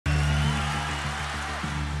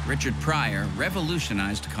Richard Pryor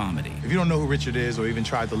revolutionized comedy. If you don't know who Richard is or even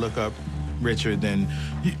tried to look up Richard, then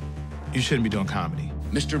you shouldn't be doing comedy.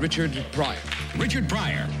 Mr. Richard Pryor. Richard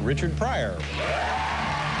Pryor. Richard Pryor.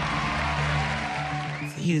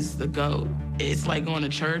 He's the GOAT. It's like going to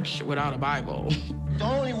church without a Bible. The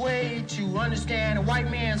only way to understand a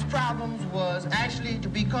white man's problems was actually to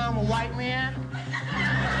become a white man.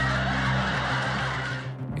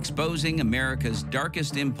 Exposing America's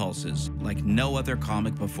darkest impulses like no other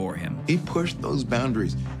comic before him. He pushed those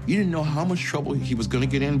boundaries. You didn't know how much trouble he was going to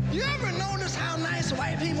get in. You ever notice how nice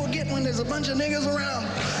white people get when there's a bunch of niggas around?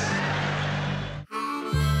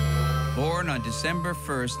 Born on December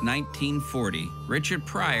 1st, 1940, Richard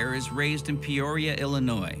Pryor is raised in Peoria,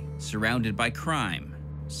 Illinois, surrounded by crime,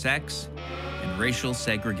 sex, and racial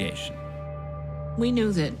segregation. We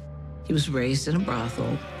knew that he was raised in a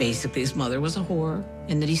brothel. Basically, his mother was a whore,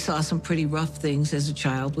 and that he saw some pretty rough things as a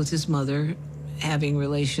child with his mother, having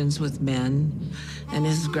relations with men, and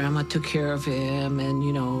his grandma took care of him, and,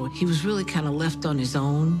 you know, he was really kind of left on his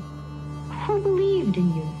own. Who believed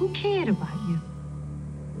in you? Who cared about you?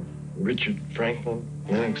 Richard Franklin,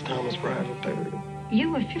 Lennox Thomas Private III.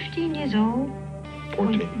 You were 15 years old?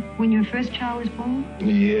 14. When your first child was born?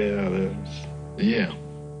 Yeah.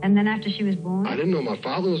 And then after she was born? I didn't know my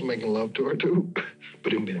father was making love to her, too.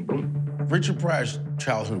 But boom. Richard Pryor's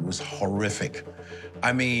childhood was horrific.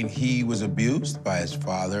 I mean, he was abused by his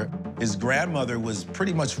father. His grandmother was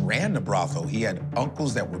pretty much ran the brothel. He had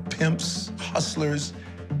uncles that were pimps, hustlers.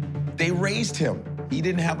 They raised him. He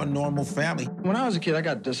didn't have a normal family. When I was a kid, I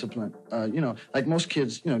got disciplined. You know, like most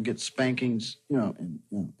kids, you know, get spankings, and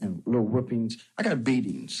little whippings. I got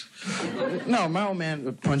beatings. No, my old man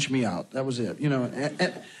would punch me out. That was it, you know.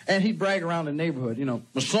 And he'd brag around the neighborhood, you know,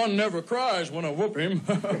 my son never cries when I whoop him.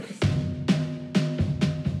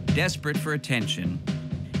 Desperate for attention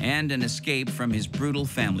and an escape from his brutal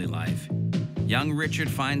family life, young Richard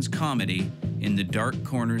finds comedy in the dark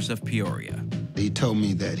corners of Peoria. He told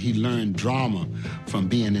me that he learned drama from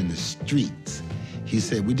being in the streets. He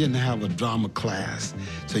said we didn't have a drama class,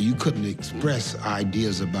 so you couldn't express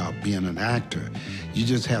ideas about being an actor. You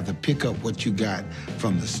just have to pick up what you got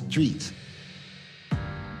from the streets.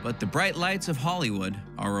 But the bright lights of Hollywood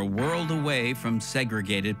are a world away from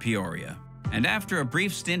segregated Peoria. And after a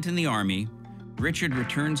brief stint in the Army, Richard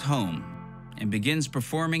returns home and begins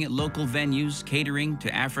performing at local venues catering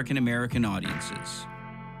to African-American audiences,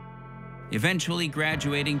 eventually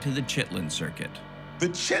graduating to the Chitlin Circuit. The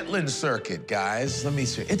Chitlin Circuit, guys, let me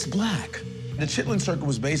see. It's black. The Chitlin Circuit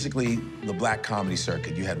was basically the black comedy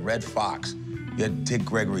circuit. You had Red Fox, you had Dick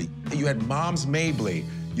Gregory, you had Moms Mabley,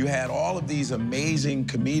 you had all of these amazing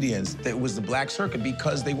comedians. That was the black circuit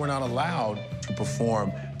because they were not allowed to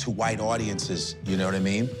perform to white audiences, you know what I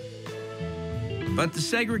mean? But the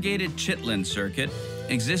segregated Chitlin Circuit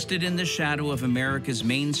existed in the shadow of America's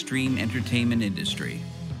mainstream entertainment industry,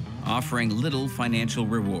 offering little financial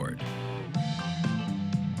reward.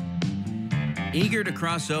 Eager to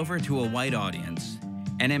cross over to a white audience,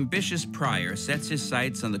 an ambitious Pryor sets his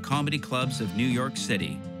sights on the comedy clubs of New York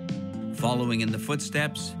City, following in the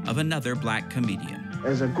footsteps of another black comedian.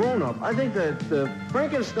 As a grown-up, I think that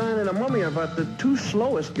Frankenstein and the Mummy are about the two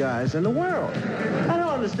slowest guys in the world. I don't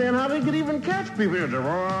understand how they could even catch people. I'd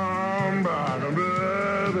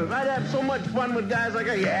have so much fun with guys like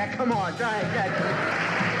that. Yeah, come on, try it, catch me.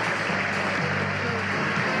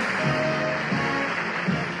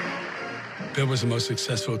 Bill was the most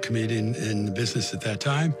successful comedian in the business at that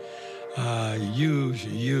time.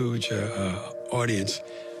 Huge audience.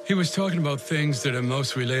 He was talking about things that are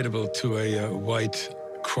most relatable to a white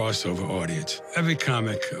crossover audience. Every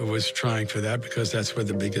comic was trying for that because that's where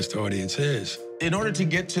the biggest audience is. In order to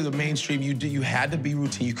get to the mainstream, you had to be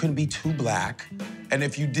routine. You couldn't be too black. And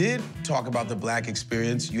if you did talk about the black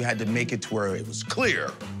experience, you had to make it to where it was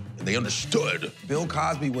clear and they understood. Bill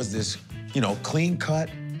Cosby was this, clean-cut,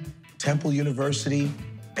 Temple University,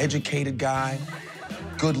 educated guy,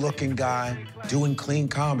 good-looking guy, doing clean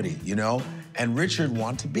comedy, And Richard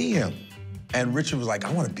wanted to be him. And Richard was like,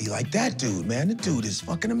 I want to be like that dude, man. The dude is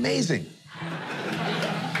fucking amazing.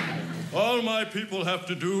 All my people have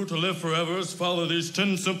to do to live forever is follow these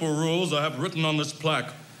 10 simple rules I have written on this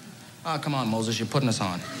plaque. Oh, come on, Moses, you're putting us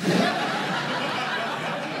on.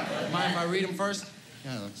 Mind if I read them first?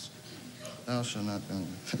 Yeah, thou shalt not...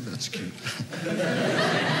 That's cute.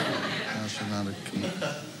 Thou shalt not...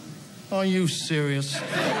 Are you serious?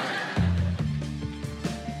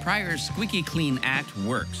 Pryor's Squeaky Clean act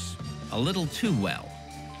works a little too well.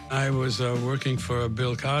 I was working for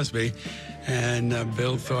Bill Cosby, and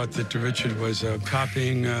Bill thought that Richard was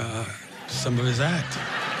copying some of his act.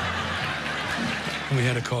 And we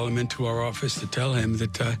had to call him into our office to tell him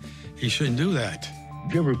that he shouldn't do that.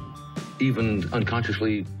 Did you ever even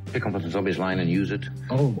unconsciously pick up somebody's line and use it?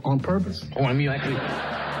 Oh, on purpose? Oh, I mean, actually...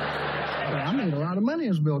 Well, I made a lot of money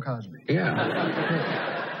as Bill Cosby.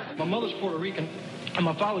 Yeah. My mother's Puerto Rican, and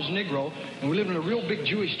my father's Negro, and we lived in a real big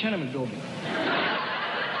Jewish tenement building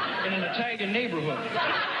in an Italian neighborhood.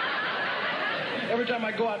 Every time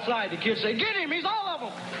I go outside, the kids say, "Get him, he's all of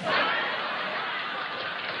them."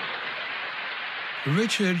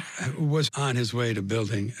 Richard was on his way to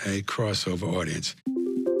building a crossover audience.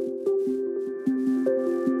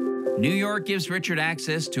 New York gives Richard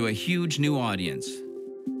access to a huge new audience,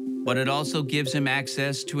 but it also gives him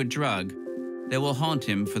access to a drug that will haunt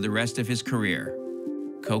him for the rest of his career: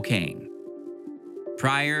 cocaine.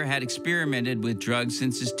 Pryor had experimented with drugs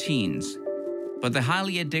since his teens, but the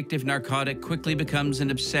highly addictive narcotic quickly becomes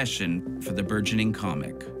an obsession for the burgeoning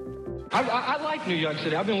comic. I like New York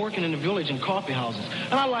City. I've been working in the village in coffee houses,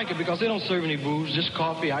 and I like it because they don't serve any booze, just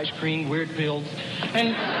coffee, ice cream, weird pills,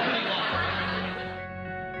 and...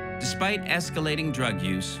 Despite escalating drug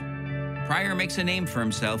use, Pryor makes a name for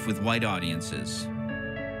himself with white audiences.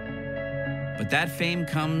 But that fame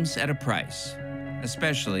comes at a price,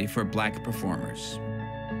 especially for black performers.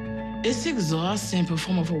 It's exhausting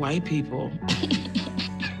performing for white people.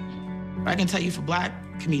 I can tell you for black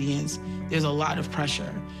comedians, there's a lot of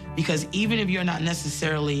pressure because even if you're not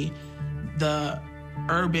necessarily the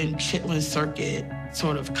urban chitlin circuit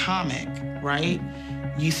sort of comic, right?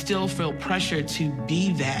 You still feel pressure to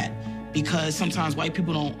be that because sometimes white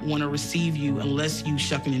people don't want to receive you unless you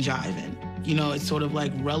shucking and jiving. You know, it's sort of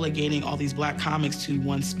like relegating all these black comics to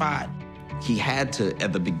one spot. He had to,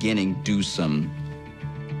 at the beginning, do some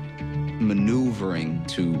maneuvering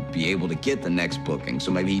to be able to get the next booking.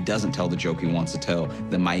 So maybe he doesn't tell the joke he wants to tell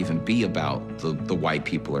that might even be about the white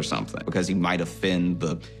people or something, because he might offend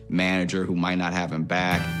the manager who might not have him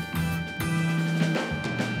back.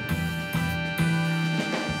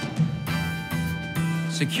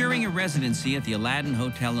 Securing a residency at the Aladdin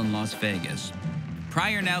Hotel in Las Vegas,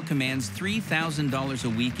 Pryor now commands $3,000 a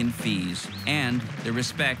week in fees and the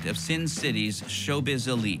respect of Sin City's showbiz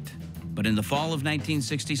elite. But in the fall of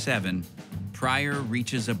 1967, Pryor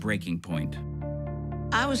reaches a breaking point.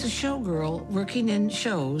 I was a showgirl working in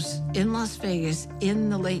shows in Las Vegas in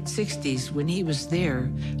the late 60s when he was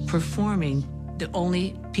there performing. The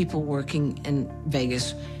only people working in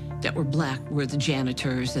Vegas that were black were the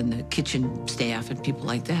janitors and the kitchen staff and people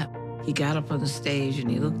like that. He got up on the stage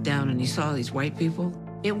and he looked down and he saw these white people.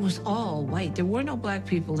 It was all white. There were no black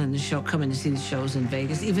people in the show coming to see the shows in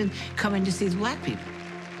Vegas, even coming to see the black people.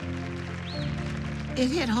 It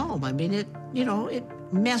hit home. I mean, it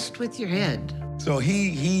messed with your head. So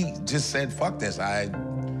he just said, fuck this.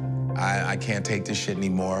 I can't take this shit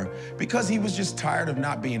anymore, because he was just tired of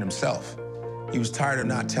not being himself. He was tired of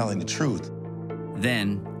not telling the truth.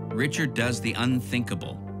 Then Richard does the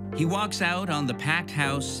unthinkable. He walks out on the packed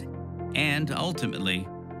house and ultimately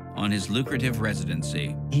on his lucrative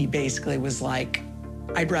residency. He basically was like,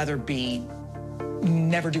 I'd rather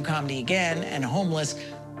never do comedy again and homeless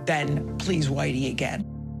than please Whitey again.